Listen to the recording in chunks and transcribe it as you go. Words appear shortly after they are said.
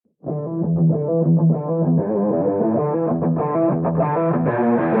Welcome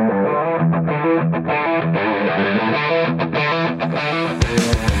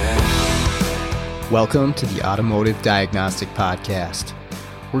to the Automotive Diagnostic Podcast.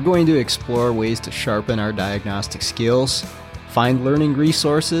 We're going to explore ways to sharpen our diagnostic skills, find learning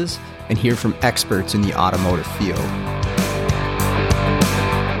resources, and hear from experts in the automotive field.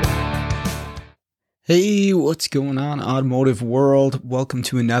 Hey, what's going on, automotive world? Welcome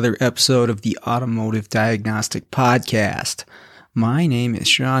to another episode of the Automotive Diagnostic Podcast. My name is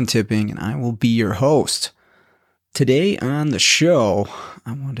Sean Tipping, and I will be your host. Today on the show,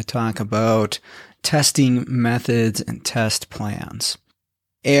 I want to talk about testing methods and test plans.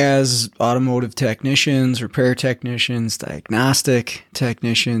 As automotive technicians, repair technicians, diagnostic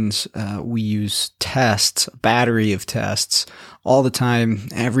technicians, we use tests, a battery of tests, all the time,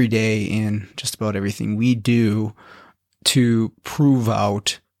 every day in just about everything we do to prove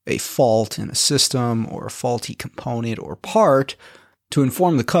out a fault in a system or a faulty component or part to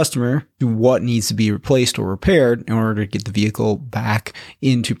inform the customer what needs to be replaced or repaired in order to get the vehicle back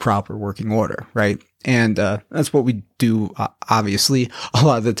into proper working order, right? And that's what we do, obviously. A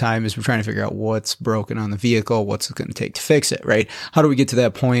lot of the time is we're trying to figure out what's broken on the vehicle, what's it going to take to fix it, right? How do we get to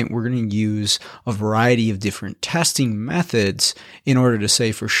that point? We're going to use a variety of different testing methods in order to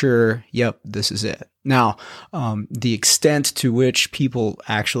say for sure, yep, this is it. Now, the extent to which people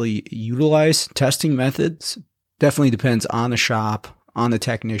actually utilize testing methods definitely depends on the shop, on the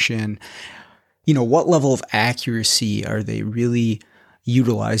technician. You know, what level of accuracy are they really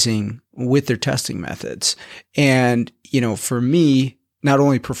utilizing with their testing methods? And, you know, for me, not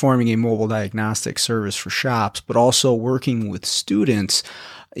only performing a mobile diagnostic service for shops, but also working with students,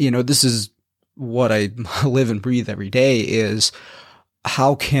 you know, this is what I live and breathe every day is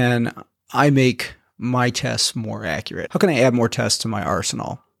how can I make my tests more accurate? How can I add more tests to my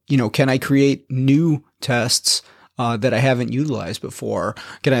arsenal? You know, can I create new tests that I haven't utilized before?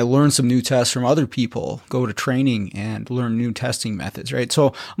 Can I learn some new tests from other people, go to training and learn new testing methods, right?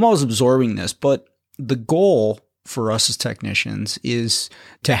 So I'm always absorbing this, but the goal for us as technicians is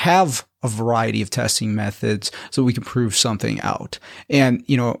to have a variety of testing methods so we can prove something out. And,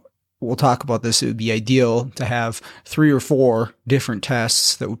 you know, we'll talk about this. It would be ideal to have 3 or 4 different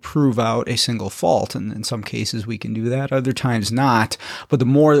tests that would prove out a single fault. And in some cases we can do that, other times not. But the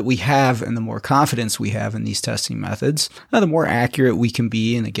more that we have and the more confidence we have in these testing methods, the more accurate we can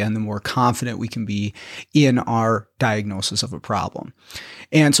be. And again, the more confident we can be in our diagnosis of a problem.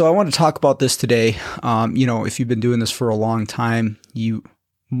 And so I want to talk about this today. You know, if you've been doing this for a long time, you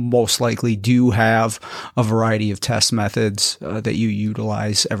most likely do have a variety of test methods that you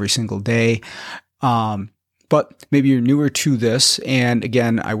utilize every single day. But maybe you're newer to this. And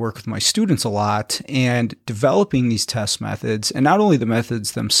again, I work with my students a lot and developing these test methods, and not only the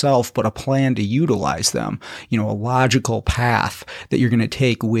methods themselves, but a plan to utilize them, you know, a logical path that you're going to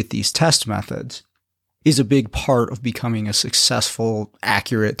take with these test methods is a big part of becoming a successful,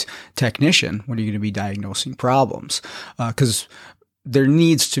 accurate technician when you're going to be diagnosing problems. Because there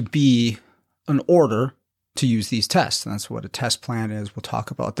needs to be an order to use these tests. And that's what a test plan is. We'll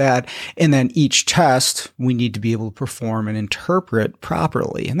talk about that. And then each test we need to be able to perform and interpret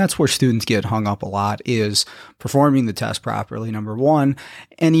properly. And that's where students get hung up a lot, is performing the test properly, number one.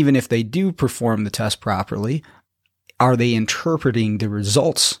 And even if they do perform the test properly, are they interpreting the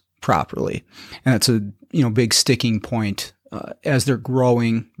results properly? And that's a big sticking point as they're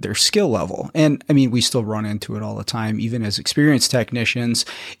growing their skill level. And I mean, we still run into it all the time, even as experienced technicians,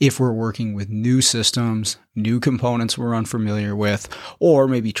 if we're working with new systems, new components we're unfamiliar with, or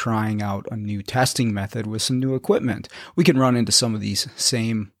maybe trying out a new testing method with some new equipment, we can run into some of these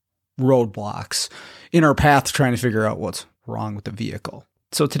same roadblocks in our path trying to figure out what's wrong with the vehicle.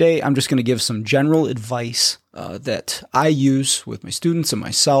 So today I'm just going to give some general advice that I use with my students and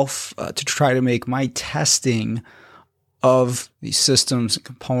myself to try to make my testing of these systems and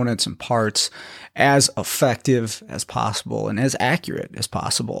components and parts as effective as possible and as accurate as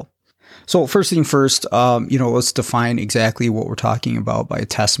possible. So first thing first, let's define exactly what we're talking about by a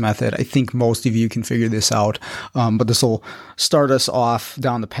test method. I think most of you can figure this out, but this will start us off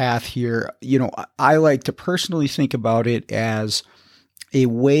down the path here. You know, I like to personally think about it as a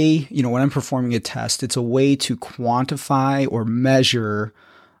way, when I'm performing a test, it's a way to quantify or measure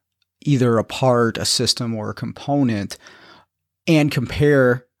either a part, a system, or a component, and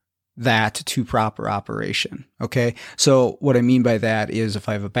compare that to proper operation. Okay. So what I mean by that is if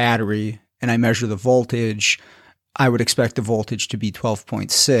I have a battery and I measure the voltage, I would expect the voltage to be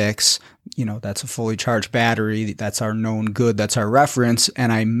 12.6. That's a fully charged battery. That's our known good. That's our reference.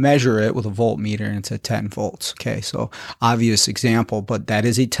 And I measure it with a voltmeter and it's at 10 volts. Okay. So obvious example, but that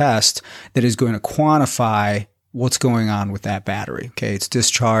is a test that is going to quantify what's going on with that battery. Okay. It's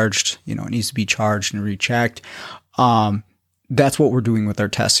discharged, it needs to be charged and rechecked. That's what we're doing with our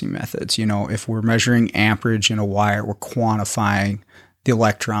testing methods. If we're measuring amperage in a wire, we're quantifying the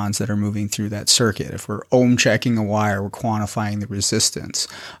electrons that are moving through that circuit. If we're ohm checking a wire, we're quantifying the resistance.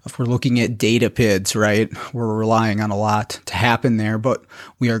 If we're looking at data PIDs, right, we're relying on a lot to happen there, but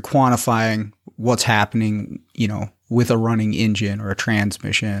we are quantifying what's happening, with a running engine or a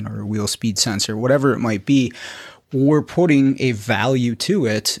transmission or a wheel speed sensor, whatever it might be. We're putting a value to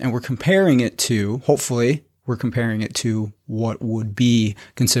it and we're comparing it to, hopefully, what would be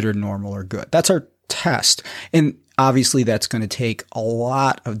considered normal or good. That's our test. And obviously, that's going to take a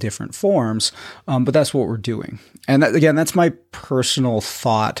lot of different forms, but that's what we're doing. And that's my personal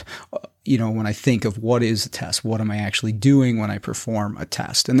thought, when I think of what is a test, what am I actually doing when I perform a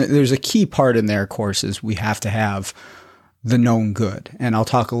test? And there's a key part in there, of course, is we have to have the known good. And I'll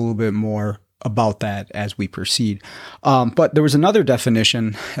talk a little bit more about that as we proceed. But there was another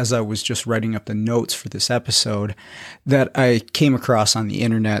definition as I was just writing up the notes for this episode that I came across on the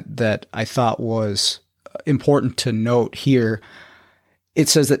internet that I thought was important to note here. It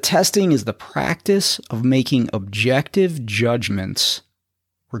says that testing is the practice of making objective judgments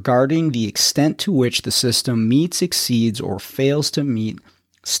regarding the extent to which the system meets, exceeds, or fails to meet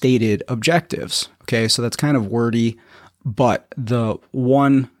stated objectives. Okay, so that's kind of wordy, but the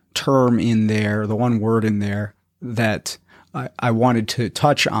one term in there, the one word in there that I wanted to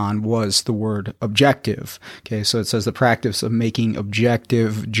touch on was the word objective. Okay, so it says the practice of making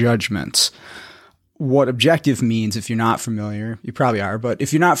objective judgments. What objective means, if you're not familiar, you probably are, but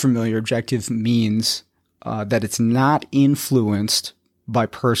if you're not familiar, objective means that it's not influenced by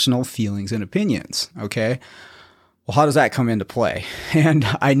personal feelings and opinions, okay? Well, how does that come into play? And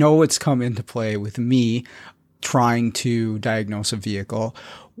I know it's come into play with me trying to diagnose a vehicle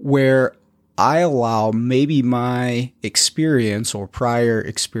where I allow maybe my experience or prior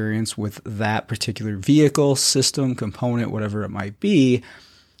experience with that particular vehicle, system, component, whatever it might be,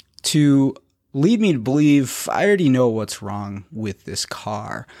 to lead me to believe I already know what's wrong with this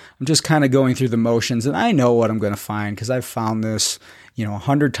car. I'm just kind of going through the motions and I know what I'm going to find because I've found this,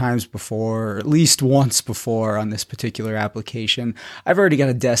 100 times before, or at least once before on this particular application. I've already got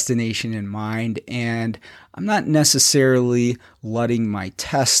a destination in mind and I'm not necessarily letting my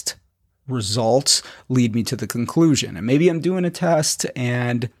test results lead me to the conclusion. And maybe I'm doing a test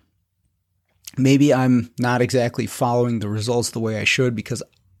and maybe I'm not exactly following the results the way I should because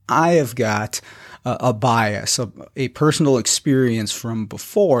I have got a bias, a personal experience from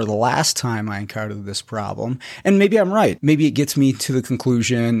before the last time I encountered this problem. And maybe I'm right. Maybe it gets me to the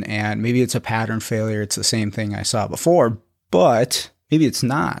conclusion and maybe it's a pattern failure. It's the same thing I saw before, but maybe it's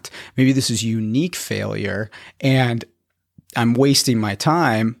not. Maybe this is unique failure and I'm wasting my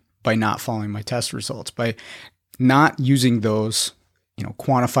time by not following my test results, by not using those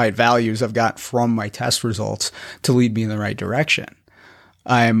quantified values I've got from my test results to lead me in the right direction.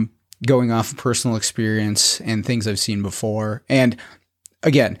 I'm going off of personal experience and things I've seen before. And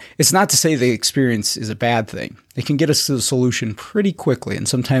again, it's not to say the experience is a bad thing. It can get us to the solution pretty quickly. And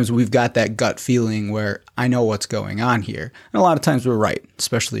sometimes we've got that gut feeling where I know what's going on here. And a lot of times we're right,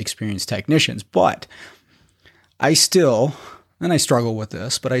 especially experienced technicians. But I still, and I struggle with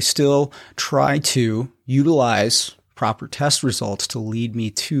this, but I still try to utilize proper test results to lead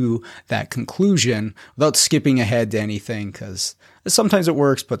me to that conclusion without skipping ahead to anything, because sometimes it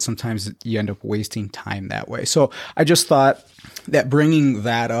works, but sometimes you end up wasting time that way. So I just thought that bringing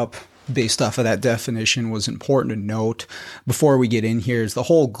that up based off of that definition was important to note before we get in here. Is the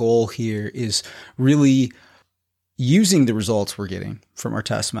whole goal here is really using the results we're getting from our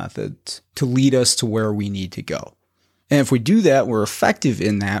test methods to lead us to where we need to go. And if we do that, we're effective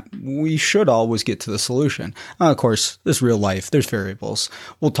in that, we should always get to the solution. Of course, there's real life, there's variables.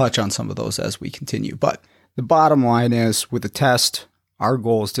 We'll touch on some of those as we continue. But the bottom line is, with the test, our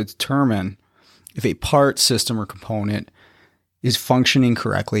goal is to determine if a part, system, or component is functioning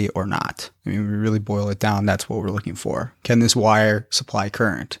correctly or not. I mean, we really boil it down, that's what we're looking for. Can this wire supply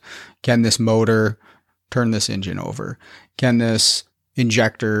current? Can this motor turn this engine over? Can this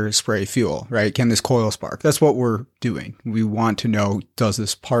injector spray fuel, right? Can this coil spark? That's what we're doing. We want to know, does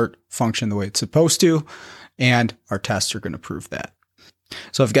this part function the way it's supposed to? And our tests are going to prove that.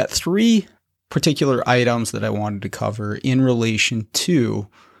 So I've got 3 particular items that I wanted to cover in relation to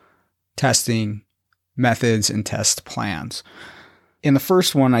testing methods and test plans. And the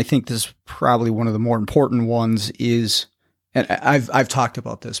first one, I think this is probably one of the more important ones, is, and I've talked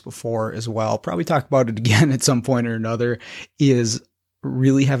about this before as well, probably talk about it again at some point or another, is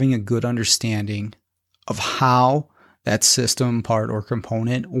really having a good understanding of how that system, part, or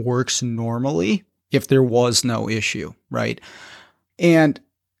component works normally if there was no issue, right? And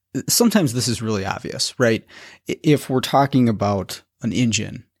sometimes this is really obvious, right? If we're talking about an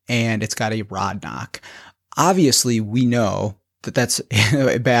engine and it's got a rod knock, obviously we know that that's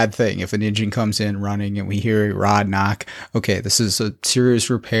a bad thing. If an engine comes in running and we hear a rod knock, okay, this is a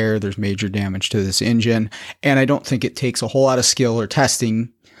serious repair. There's major damage to this engine. And I don't think it takes a whole lot of skill or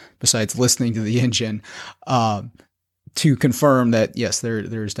testing, besides listening to the engine, to confirm that, yes,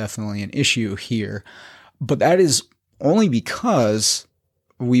 there's definitely an issue here. But that is only because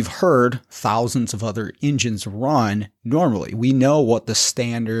we've heard thousands of other engines run normally. We know what the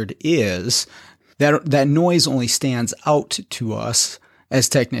standard is. That noise only stands out to us as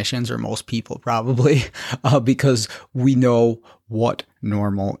technicians, or most people probably, because we know what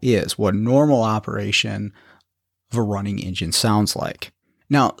normal is, what normal operation of a running engine sounds like.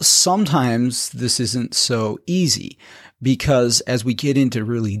 Now, sometimes this isn't so easy, because as we get into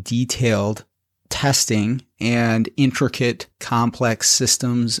really detailed testing and intricate, complex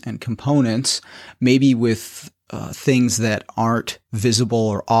systems and components, maybe with things that aren't visible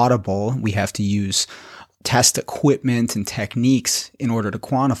or audible, we have to use test equipment and techniques in order to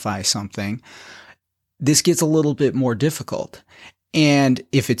quantify something. This gets a little bit more difficult. And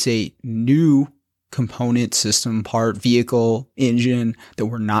if it's a new component, system, part, vehicle, engine that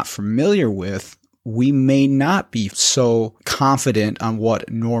we're not familiar with, we may not be so confident on what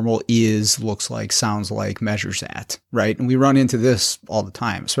normal is, looks like, sounds like, measures at, right? And we run into this all the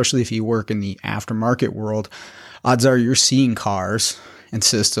time, especially if you work in the aftermarket world. Odds are you're seeing cars and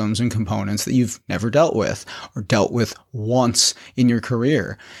systems and components that you've never dealt with, or dealt with once in your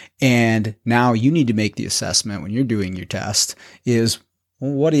career. And now you need to make the assessment when you're doing your test is,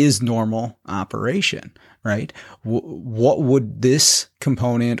 well, what is normal operation, right? What would this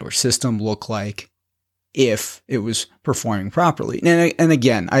component or system look like if it was performing properly? And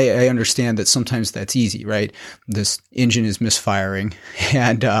again, I understand that sometimes that's easy, right? This engine is misfiring,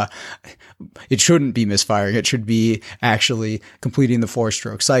 and it shouldn't be misfiring. It should be actually completing the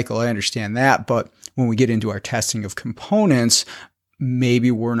 4-stroke cycle. I understand that. But when we get into our testing of components, maybe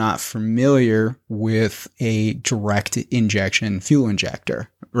we're not familiar with a direct injection fuel injector,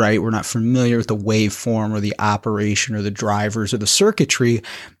 right? We're not familiar with the waveform or the operation or the drivers or the circuitry,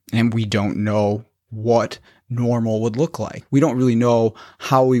 and we don't know what normal would look like. We don't really know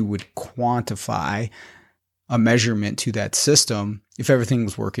how we would quantify a measurement to that system if everything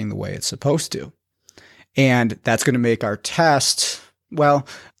was working the way it's supposed to. And that's going to make our test, well,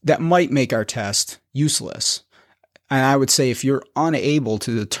 that might make our test useless. And I would say if you're unable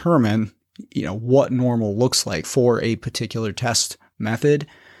to determine, what normal looks like for a particular test method,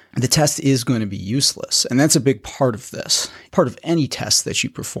 the test is going to be useless. And that's a big part of this, part of any test that you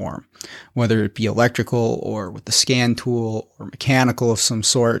perform, whether it be electrical or with the scan tool or mechanical of some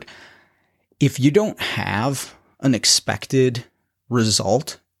sort. If you don't have an expected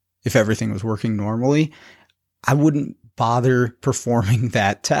result, if everything was working normally, I wouldn't bother performing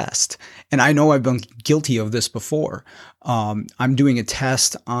that test. And I know I've been guilty of this before. I'm doing a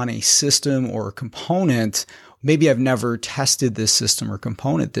test on a system or a component. Maybe I've never tested this system or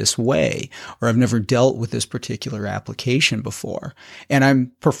component this way, or I've never dealt with this particular application before. And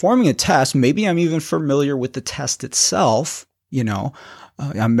I'm performing a test. Maybe I'm even familiar with the test itself.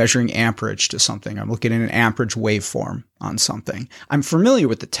 I'm measuring amperage to something. I'm looking at an amperage waveform on something. I'm familiar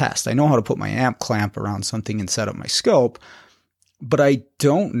with the test. I know how to put my amp clamp around something and set up my scope, but I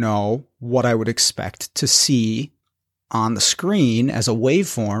don't know what I would expect to see on the screen as a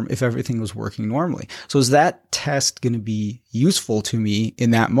waveform if everything was working normally. So is that test going to be useful to me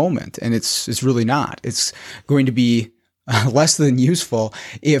in that moment? And it's really not. It's going to be less than useful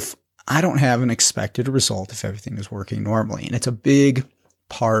if I don't have an expected result if everything is working normally. And it's a big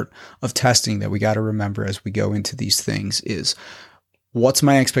part of testing that we got to remember as we go into these things is, what's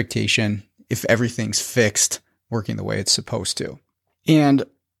my expectation if everything's fixed, working the way it's supposed to? And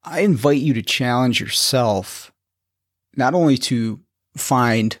I invite you to challenge yourself not only to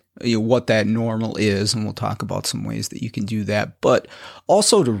find what that normal is, and we'll talk about some ways that you can do that, but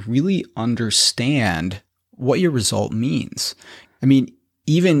also to really understand what your result means. I mean,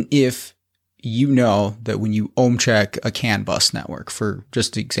 even if you know that when you ohm check a CAN bus network, for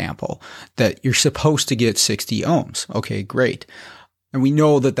just example, that you're supposed to get 60 ohms. Okay, great. And we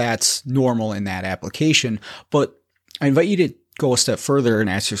know that that's normal in that application, but I invite you to go a step further and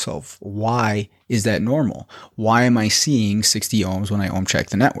ask yourself, why is that normal? Why am I seeing 60 ohms when I ohm check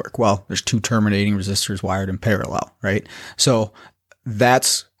the network? Well, there's 2 terminating resistors wired in parallel, right? So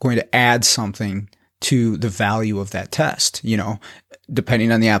that's going to add something to the value of that test,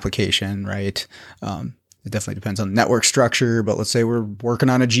 depending on the application, right? It definitely depends on the network structure, but let's say we're working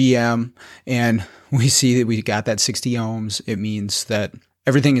on a GM and we see that we got that 60 ohms. It means that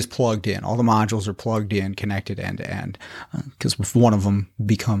everything is plugged in. All the modules are plugged in, connected end to end. Because if one of them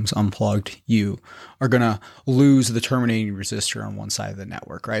becomes unplugged, you are going to lose the terminating resistor on one side of the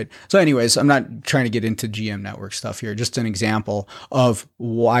network, right? So anyways, I'm not trying to get into GM network stuff here. Just an example of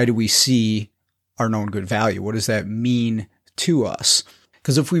why do we see our known good value? What does that mean to us?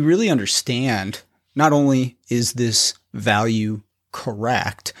 Because if we really understand, not only is this value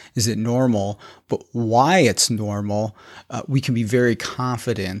correct, is it normal, but why it's normal, we can be very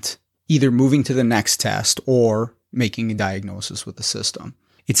confident either moving to the next test or making a diagnosis with the system.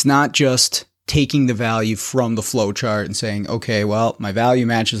 It's not just taking the value from the flowchart and saying, okay, well, my value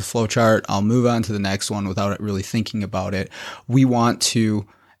matches the flowchart, I'll move on to the next one without really thinking about it. We want to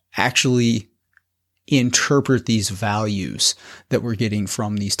actually interpret these values that we're getting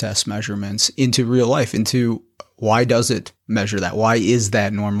from these test measurements into real life, into why does it measure that? Why is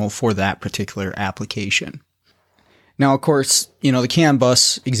that normal for that particular application? Now, of course, the CAN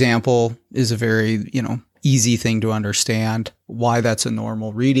bus example is a very, easy thing to understand why that's a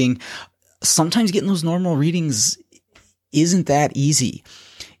normal reading. Sometimes getting those normal readings isn't that easy.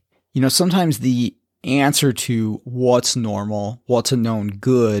 Sometimes the answer to what's normal, what's a known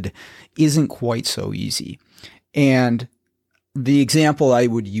good, isn't quite so easy. And the example I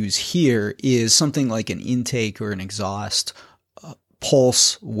would use here is something like an intake or an exhaust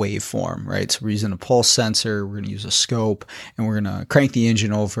pulse waveform, right? So we're using a pulse sensor, we're going to use a scope, and we're going to crank the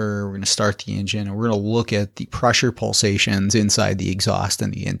engine over, we're going to start the engine, and we're going to look at the pressure pulsations inside the exhaust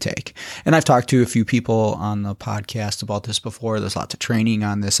and the intake. And I've talked to a few people on the podcast about this before. There's lots of training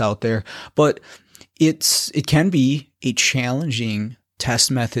on this out there, but it can be a challenging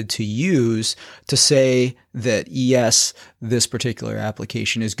test method to use to say that, yes, this particular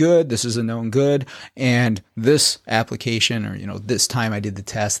application is good, this is a known good, and this application, or, this time I did the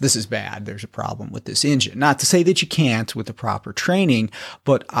test, this is bad, there's a problem with this engine. Not to say that you can't with the proper training,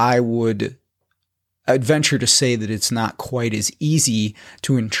 but I'd venture to say that it's not quite as easy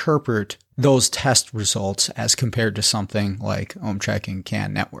to interpret those test results as compared to something like ohm checking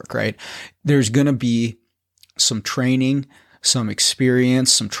CAN network, right? There's going to be some training, some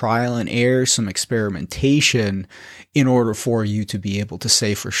experience, some trial and error, some experimentation in order for you to be able to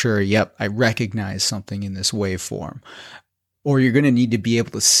say for sure, yep, I recognize something in this waveform. Or you're going to need to be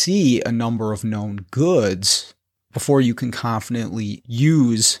able to see a number of known goods before you can confidently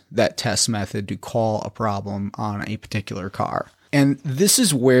use that test method to call a problem on a particular car. And this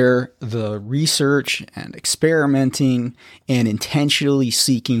is where the research and experimenting and intentionally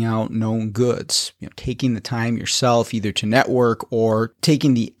seeking out known goods, taking the time yourself either to network or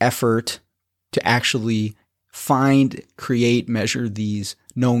taking the effort to actually find, create, measure these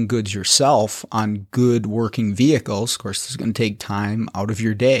known goods yourself on good working vehicles. Of course, this is going to take time out of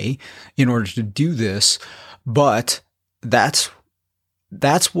your day in order to do this, but that's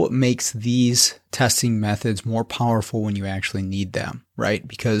what makes these testing methods more powerful when you actually need them, right?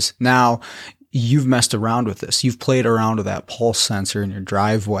 Because now you've messed around with this. You've played around with that pulse sensor in your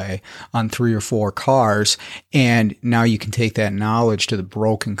driveway on 3 or 4 cars, and now you can take that knowledge to the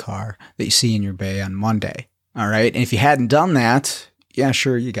broken car that you see in your bay on Monday, all right? And if you hadn't done that, yeah,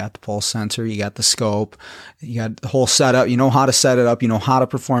 sure, you got the pulse sensor, you got the scope, you got the whole setup, you know how to set it up, you know how to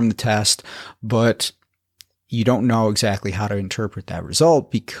perform the test, but you don't know exactly how to interpret that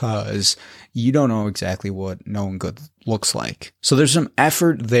result because you don't know exactly what known good looks like. So there's some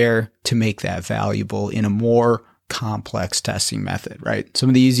effort there to make that valuable in a more complex testing method, right? Some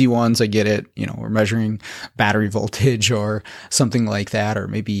of the easy ones, I get it. We're measuring battery voltage or something like that, or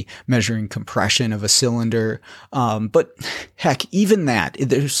maybe measuring compression of a cylinder. But heck, even that,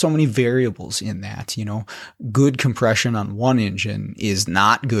 there's so many variables in that, good compression on one engine is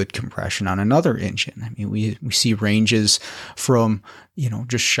not good compression on another engine. I mean, we see ranges from,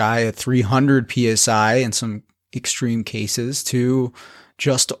 just shy of 300 PSI in some extreme cases to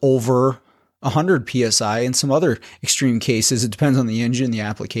just over 100 PSI in some other extreme cases. It depends on the engine, the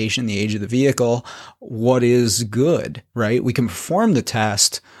application, the age of the vehicle, what is good, right? We can perform the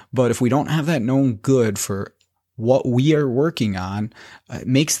test, but if we don't have that known good for what we are working on, it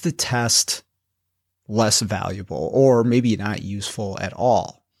makes the test less valuable or maybe not useful at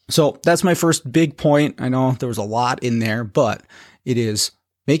all. So that's my first big point. I know there was a lot in there, but it is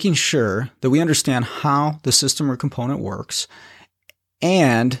making sure that we understand how the system or component works,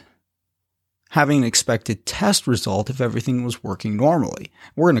 and having an expected test result if everything was working normally.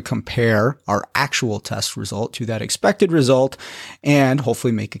 We're going to compare our actual test result to that expected result and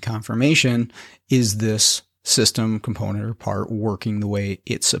hopefully make a confirmation. Is this system, component, or part working the way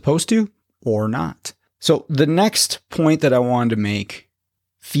it's supposed to or not? So the next point that I wanted to make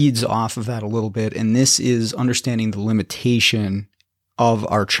feeds off of that a little bit, and this is understanding the limitation of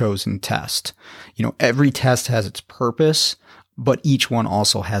our chosen test. Every test has its purpose, but each one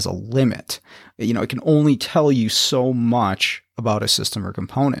also has a limit. It can only tell you so much about a system or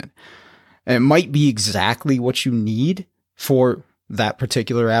component. And it might be exactly what you need for that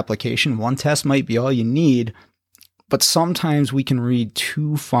particular application. One test might be all you need, but sometimes we can read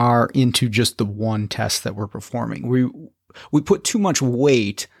too far into just the one test that we're performing. We put too much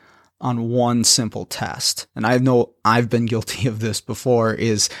weight on one simple test. And I know I've been guilty of this before,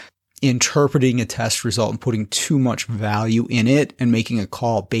 is interpreting a test result and putting too much value in it and making a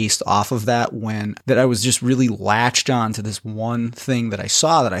call based off of that, when that I was just really latched on to this one thing that I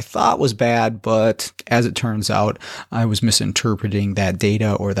saw that I thought was bad, but as it turns out, I was misinterpreting that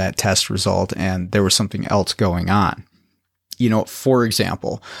data or that test result, and there was something else going on. For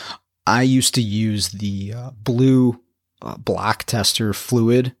example, I used to use the blue block tester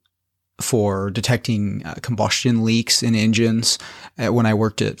fluid for detecting combustion leaks in engines. When I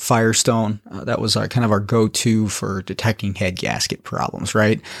worked at Firestone, that was kind of our go-to for detecting head gasket problems,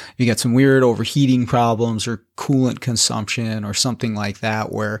 right? You get some weird overheating problems or coolant consumption or something like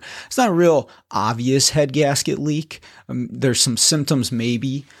that, where it's not a real obvious head gasket leak. There's some symptoms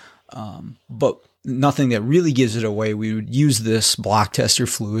maybe, but nothing that really gives it away. We would use this block tester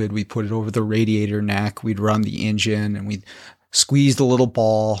fluid. We'd put it over the radiator neck. We'd run the engine and we'd squeeze the little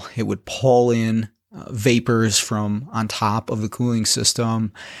ball. It would pull in vapors from on top of the cooling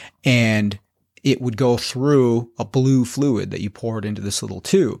system, and it would go through a blue fluid that you poured into this little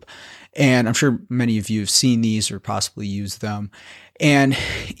tube. And I'm sure many of you have seen these or possibly used them. And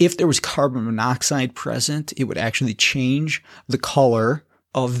if there was carbon monoxide present, it would actually change the color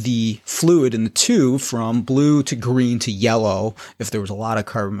of the fluid in the tube from blue to green to yellow if there was a lot of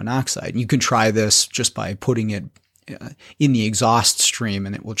carbon monoxide. And you can try this just by putting it in the exhaust stream,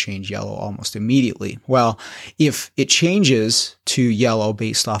 and it will change yellow almost immediately. Well, if it changes to yellow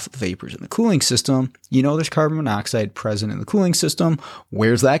based off of the vapors in the cooling system, there's carbon monoxide present in the cooling system.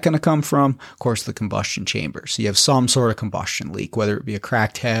 Where's that going to come from? Of course, the combustion chamber. So you have some sort of combustion leak, whether it be a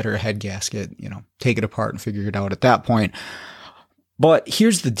cracked head or a head gasket. Take it apart and figure it out at that point. But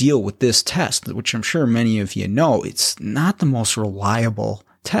here's the deal with this test, which I'm sure many of you know. It's not the most reliable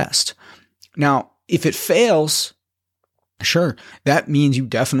test. Now, if it fails, sure, that means you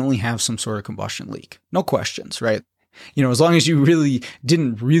definitely have some sort of combustion leak. No questions, right? As long as you really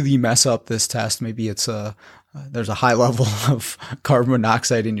didn't really mess up this test, maybe it's there's a high level of carbon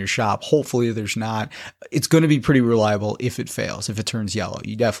monoxide in your shop. Hopefully there's not. It's going to be pretty reliable if it fails. If it turns yellow,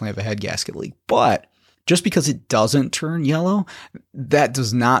 you definitely have a head gasket leak. But just because it doesn't turn yellow, that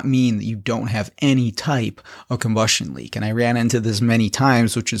does not mean that you don't have any type of combustion leak. And I ran into this many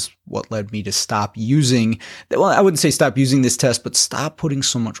times, which is what led me to stop using, well, I wouldn't say stop using this test, but stop putting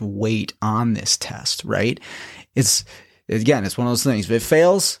so much weight on this test, right? It's one of those things. If it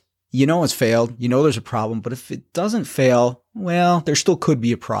fails, it's failed. There's a problem. But if it doesn't fail, well, there still could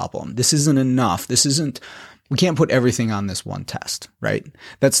be a problem. This isn't enough. We can't put everything on this one test, right?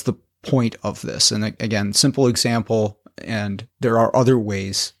 That's the point of this. And again, simple example, and there are other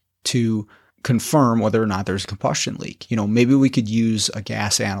ways to confirm whether or not there's a combustion leak. Maybe we could use a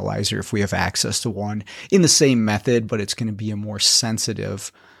gas analyzer if we have access to one in the same method, but it's going to be a more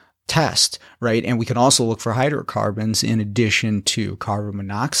sensitive test, right? And we can also look for hydrocarbons in addition to carbon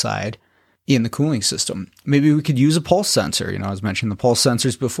monoxide in the cooling system. Maybe we could use a pulse sensor. I was mentioning the pulse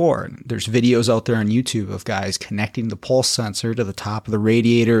sensors before. There's videos out there on YouTube of guys connecting the pulse sensor to the top of the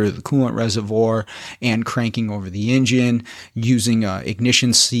radiator or the coolant reservoir and cranking over the engine using an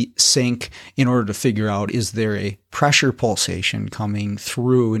ignition sync in order to figure out, is there a pressure pulsation coming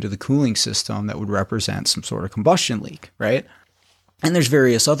through into the cooling system that would represent some sort of combustion leak, right? And there's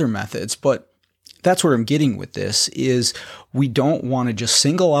various other methods, but that's where I'm getting with this, is we don't want to just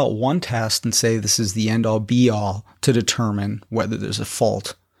single out one test and say this is the end all be all to determine whether there's a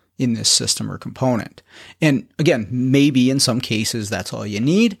fault in this system or component. And again, maybe in some cases that's all you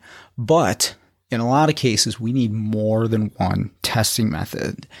need, but in a lot of cases we need more than one testing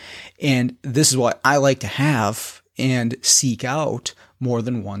method. And this is what I like to have and seek out more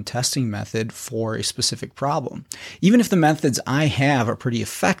than one testing method for a specific problem. Even if the methods I have are pretty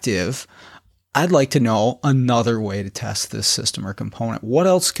effective, I'd like to know another way to test this system or component. What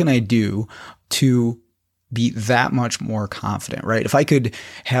else can I do to be that much more confident, right? If I could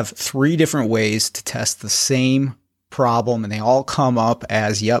have 3 different ways to test the same problem and they all come up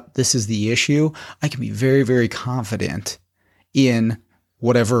as, yep, this is the issue, I can be very, very confident in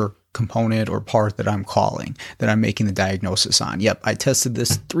whatever component or part that I'm calling, that I'm making the diagnosis on. Yep, I tested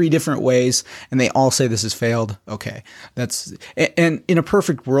this 3 different ways and they all say this has failed. Okay, and in a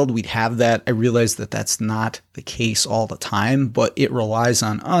perfect world, we'd have that. I realize that that's not the case all the time, but it relies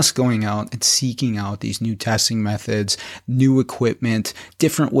on us going out and seeking out these new testing methods, new equipment,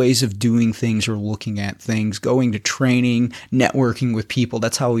 different ways of doing things or looking at things, going to training, networking with people.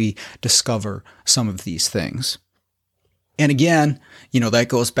 That's how we discover some of these things. And again, that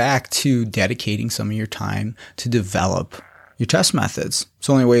goes back to dedicating some of your time to develop your test methods.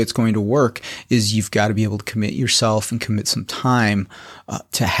 So the only way it's going to work is you've got to be able to commit yourself and commit some time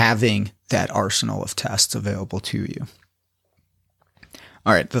to having that arsenal of tests available to you.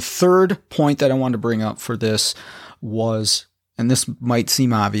 All right. The third point that I wanted to bring up for this was, and this might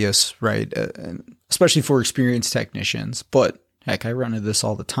seem obvious, right? Especially for experienced technicians, but heck, I run into this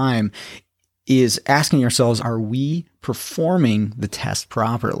all the time, is asking ourselves, are we performing the test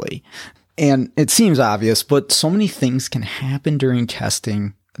properly? And it seems obvious, but so many things can happen during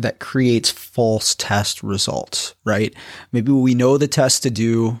testing that creates false test results, right? Maybe we know the test to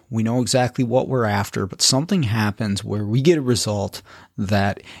do, we know exactly what we're after, but something happens where we get a result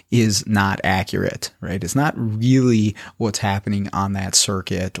that is not accurate, right? It's not really what's happening on that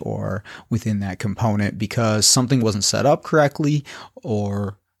circuit or within that component because something wasn't set up correctly,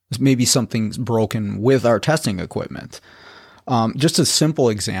 or maybe something's broken with our testing equipment. Just a simple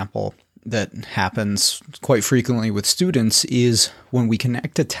example that happens quite frequently with students is when we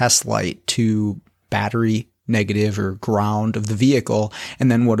connect a test light to battery negative or ground of the vehicle, and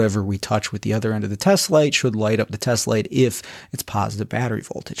then whatever we touch with the other end of the test light should light up the test light if it's positive battery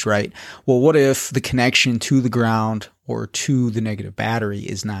voltage, right? Well, what if the connection to the ground or to the negative battery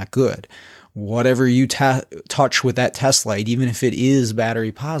is not good? Whatever you touch with that test light, even if it is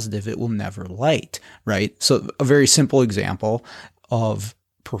battery positive, it will never light, right? So a very simple example of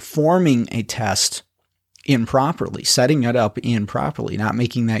performing a test improperly, setting it up improperly, not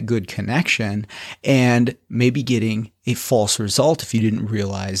making that good connection, and maybe getting a false result if you didn't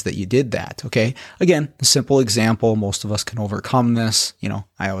realize that you did that. Okay. Again, a simple example. Most of us can overcome this.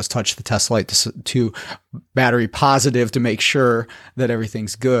 I always touch the test light to battery positive to make sure that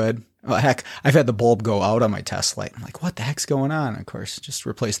everything's good. Well, heck, I've had the bulb go out on my test light. I'm like, what the heck's going on? Of course, just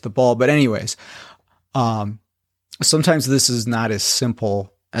replace the bulb. But anyways, sometimes this is not as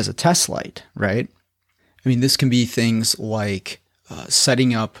simple as a test light, right? I mean, this can be things like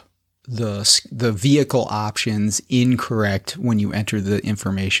setting up the vehicle options incorrect when you enter the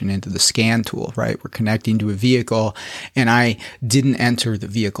information into the scan tool, right? We're connecting to a vehicle and I didn't enter the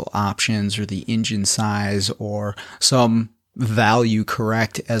vehicle options or the engine size or some value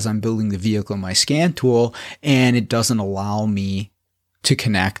correct as I'm building the vehicle in my scan tool, and it doesn't allow me to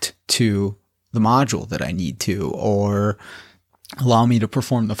connect to the module that I need to, or allow me to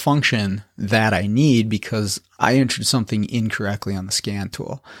perform the function that I need because I entered something incorrectly on the scan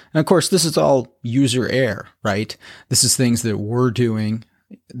tool. And of course, this is all user error, right? This is things that we're doing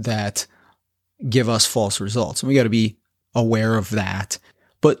that give us false results. And we got to be aware of that.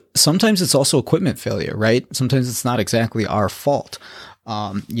 But sometimes it's also equipment failure, right? Sometimes it's not exactly our fault.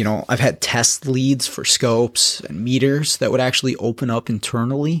 I've had test leads for scopes and meters that would actually open up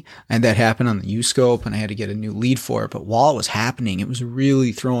internally, and that happened on the U-scope, and I had to get a new lead for it. But while it was happening, it was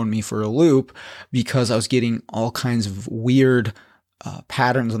really throwing me for a loop because I was getting all kinds of weird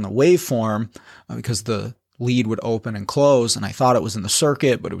patterns on the waveform because the lead would open and close, and I thought it was in the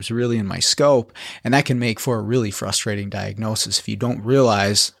circuit, but it was really in my scope. And that can make for a really frustrating diagnosis if you don't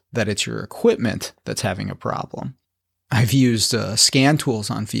realize that it's your equipment that's having a problem. I've used scan tools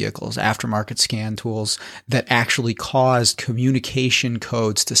on vehicles, aftermarket scan tools that actually caused communication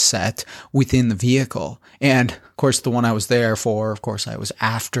codes to set within the vehicle. And of course, the one I was there for, of course, I was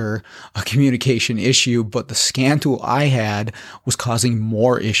after a communication issue, but the scan tool I had was causing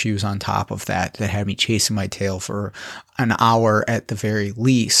more issues on top of that had me chasing my tail for an hour at the very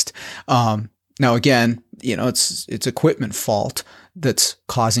least. Now, again, it's equipment fault that's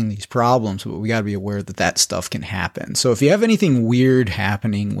causing these problems, but we got to be aware that that stuff can happen. So if you have anything weird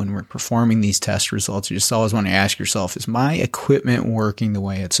happening when we're performing these test results, you just always want to ask yourself, is my equipment working the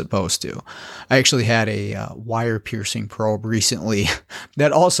way it's supposed to? I actually had a wire piercing probe recently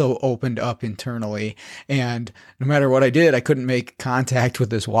that also opened up internally, and no matter what I did, I couldn't make contact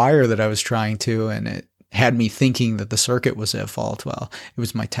with this wire that I was trying to, and had me thinking that the circuit was at fault. Well, it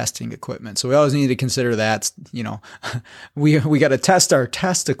was my testing equipment. So we always need to consider that, we got to test our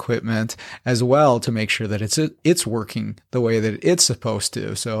test equipment as well to make sure that it's working the way that it's supposed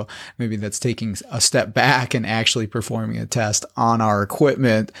to. So maybe that's taking a step back and actually performing a test on our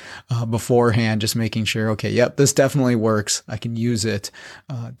equipment beforehand, just making sure, okay, yep, this definitely works. I can use it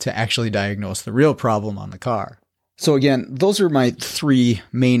to actually diagnose the real problem on the car. So again, those are my 3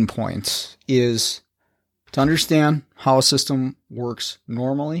 main points: is to understand how a system works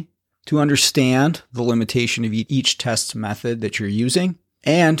normally, to understand the limitation of each test method that you're using,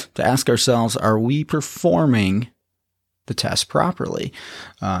 and to ask ourselves, are we performing the test properly?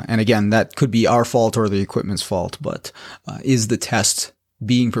 And again, that could be our fault or the equipment's fault, but is the test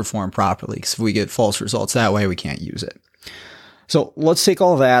being performed properly? Because if we get false results that way, we can't use it. So let's take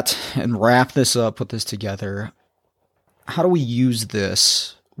all that and wrap this up, put this together. How do we use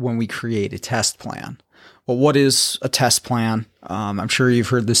this when we create a test plan? Well, what is a test plan? I'm sure you've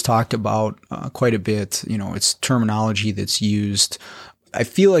heard this talked about quite a bit. It's terminology that's used. I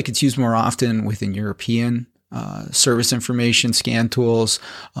feel like it's used more often within European service information scan tools.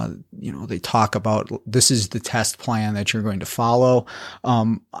 They talk about, this is the test plan that you're going to follow.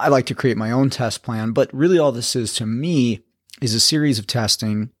 I like to create my own test plan, but really all this is to me is a series of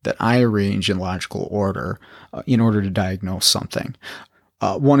testing that I arrange in logical order in order to diagnose something.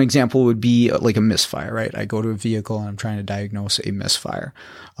 One example would be like a misfire, right? I go to a vehicle and I'm trying to diagnose a misfire.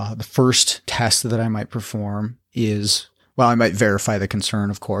 The first test that I might perform is, well, I might verify the concern,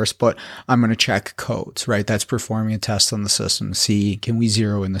 of course, but I'm going to check codes, right? That's performing a test on the system to see, can we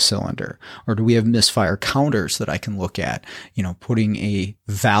zero in the cylinder? Or do we have misfire counters that I can look at, putting a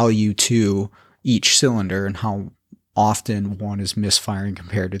value to each cylinder and how often one is misfiring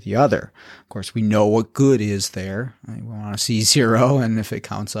compared to the other. Of course, we know what good is there. We want to see 0, and if it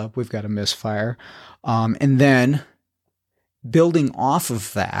counts up, we've got a misfire. And then building off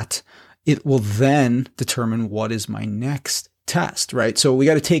of that, it will then determine what is my next test, right? So we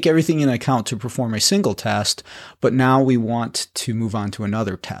got to take everything into account to perform a single test, but now we want to move on to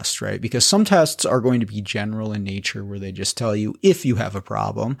another test, right? Because some tests are going to be general in nature, where they just tell you if you have a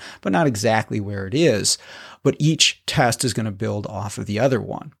problem, but not exactly where it is. But each test is going to build off of the other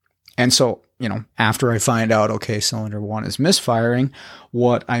one. And so, after I find out, okay, cylinder 1 is misfiring,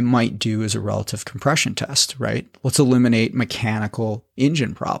 what I might do is a relative compression test, right? Let's eliminate mechanical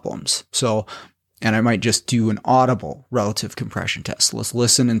engine problems. And I might just do an audible relative compression test. Let's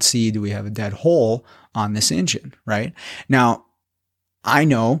listen and see, do we have a dead hole on this engine, right? Now, I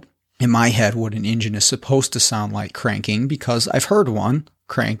know in my head what an engine is supposed to sound like cranking, because I've heard one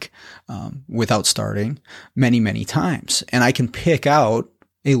crank without starting many, many times. And I can pick out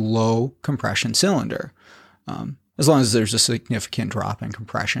a low compression cylinder. As long as there's a significant drop in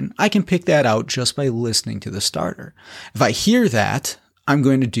compression, I can pick that out just by listening to the starter. If I hear that, I'm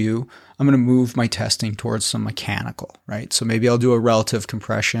going to move my testing towards some mechanical, right? So maybe I'll do a relative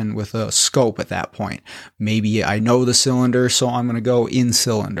compression with a scope at that point. Maybe I know the cylinder, so I'm going to go in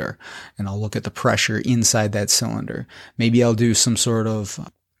cylinder and I'll look at the pressure inside that cylinder. Maybe I'll do some sort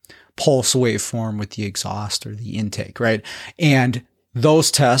of pulse waveform with the exhaust or the intake, right? And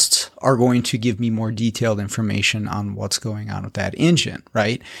those tests are going to give me more detailed information on what's going on with that engine,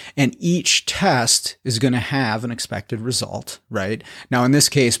 right? And each test is going to have an expected result, right? Now, in this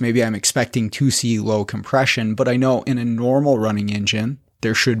case, maybe I'm expecting to see low compression, but I know in a normal running engine,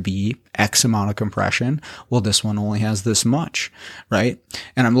 there should be X amount of compression. Well, this one only has this much, right?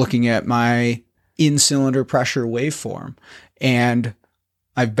 And I'm looking at my in-cylinder pressure waveform, and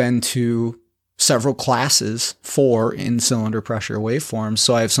I've been to several classes for in-cylinder pressure waveforms,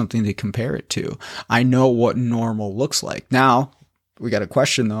 so I have something to compare it to. I know what normal looks like. Now, we got a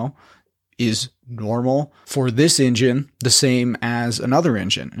question though. Is normal for this engine the same as another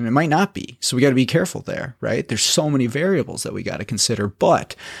engine? And it might not be. So we got to be careful there, right? There's so many variables that we got to consider,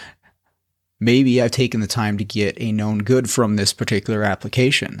 but maybe I've taken the time to get a known good from this particular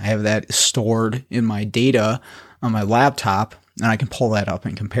application. I have that stored in my data on my laptop, and I can pull that up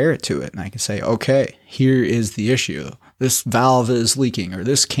and compare it to it. And I can say, okay, here is the issue. This valve is leaking, or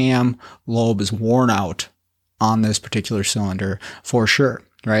this cam lobe is worn out on this particular cylinder for sure,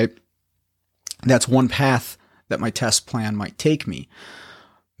 right? That's one path that my test plan might take me.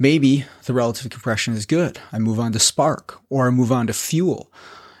 Maybe the relative compression is good. I move on to spark, or I move on to fuel.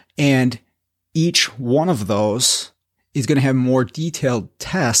 And each one of those is going to have more detailed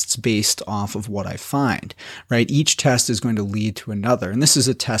tests based off of what I find, right? Each test is going to lead to another. And this is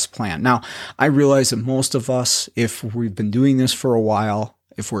a test plan. Now, I realize that most of us, if we've been doing this for a while,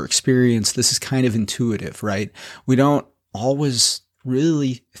 if we're experienced, this is kind of intuitive, right? We don't always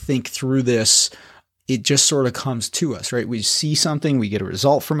really think through this it just sort of comes to us, right? We see something, we get a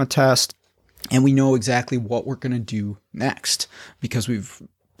result from a test, and we know exactly what we're going to do next because we've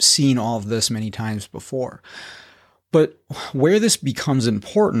seen all of this many times before. But where this becomes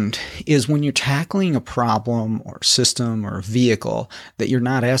important is when you're tackling a problem or system or a vehicle that you're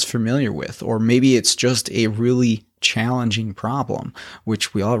not as familiar with, or maybe it's just a really challenging problem,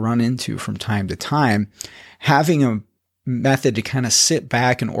 which we all run into from time to time. Having a method to kind of sit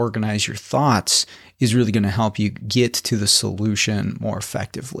back and organize your thoughts is really going to help you get to the solution more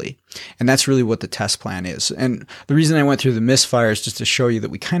effectively. And that's really what the test plan is. And the reason I went through the misfire is just to show you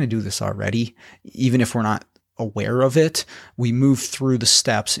that we kind of do this already, even if we're not aware of it. We move through the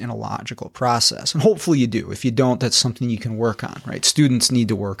steps in a logical process. And hopefully you do. If you don't, that's something you can work on, right? Students need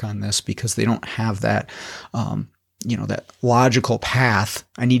to work on this because they don't have that, that logical path.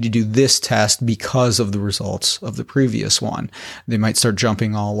 I need to do this test because of the results of the previous one. They might start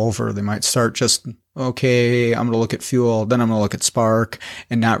jumping all over. They might start just, okay, I'm going to look at fuel, then I'm going to look at spark,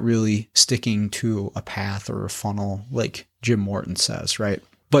 and not really sticking to a path or a funnel like Jim Morton says, right?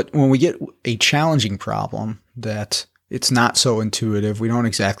 But when we get a challenging problem that it's not so intuitive, we don't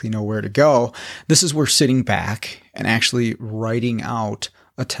exactly know where to go, this is where sitting back and actually writing out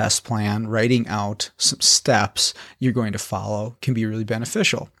a test plan, writing out some steps you're going to follow can be really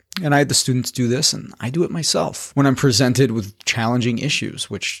beneficial. And I had the students do this, and I do it myself when I'm presented with challenging issues,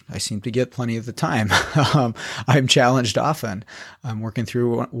 which I seem to get plenty of the time. I'm challenged often. I'm working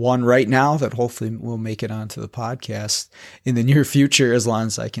through one right now that hopefully will make it onto the podcast in the near future as long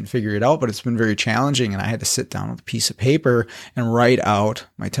as I can figure it out. But it's been very challenging, and I had to sit down with a piece of paper and write out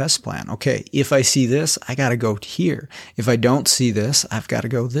my test plan. Okay, if I see this, I got to go here. If I don't see this, I've got to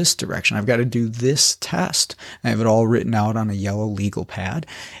go this direction. I've got to do this test. I have it all written out on a yellow legal pad.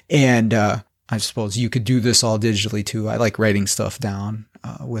 And I suppose you could do this all digitally too. I like writing stuff down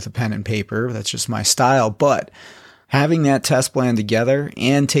with a pen and paper. That's just my style. But having that test plan together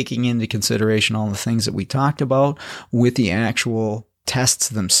and taking into consideration all the things that we talked about with the actual tests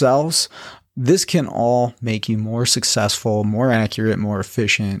themselves, this can all make you more successful, more accurate, more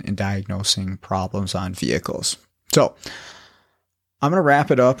efficient in diagnosing problems on vehicles. So I'm going to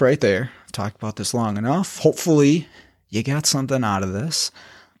wrap it up right there. I've talked about this long enough. Hopefully you got something out of this.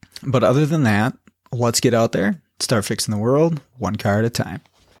 But other than that, let's get out there, start fixing the world one car at a time.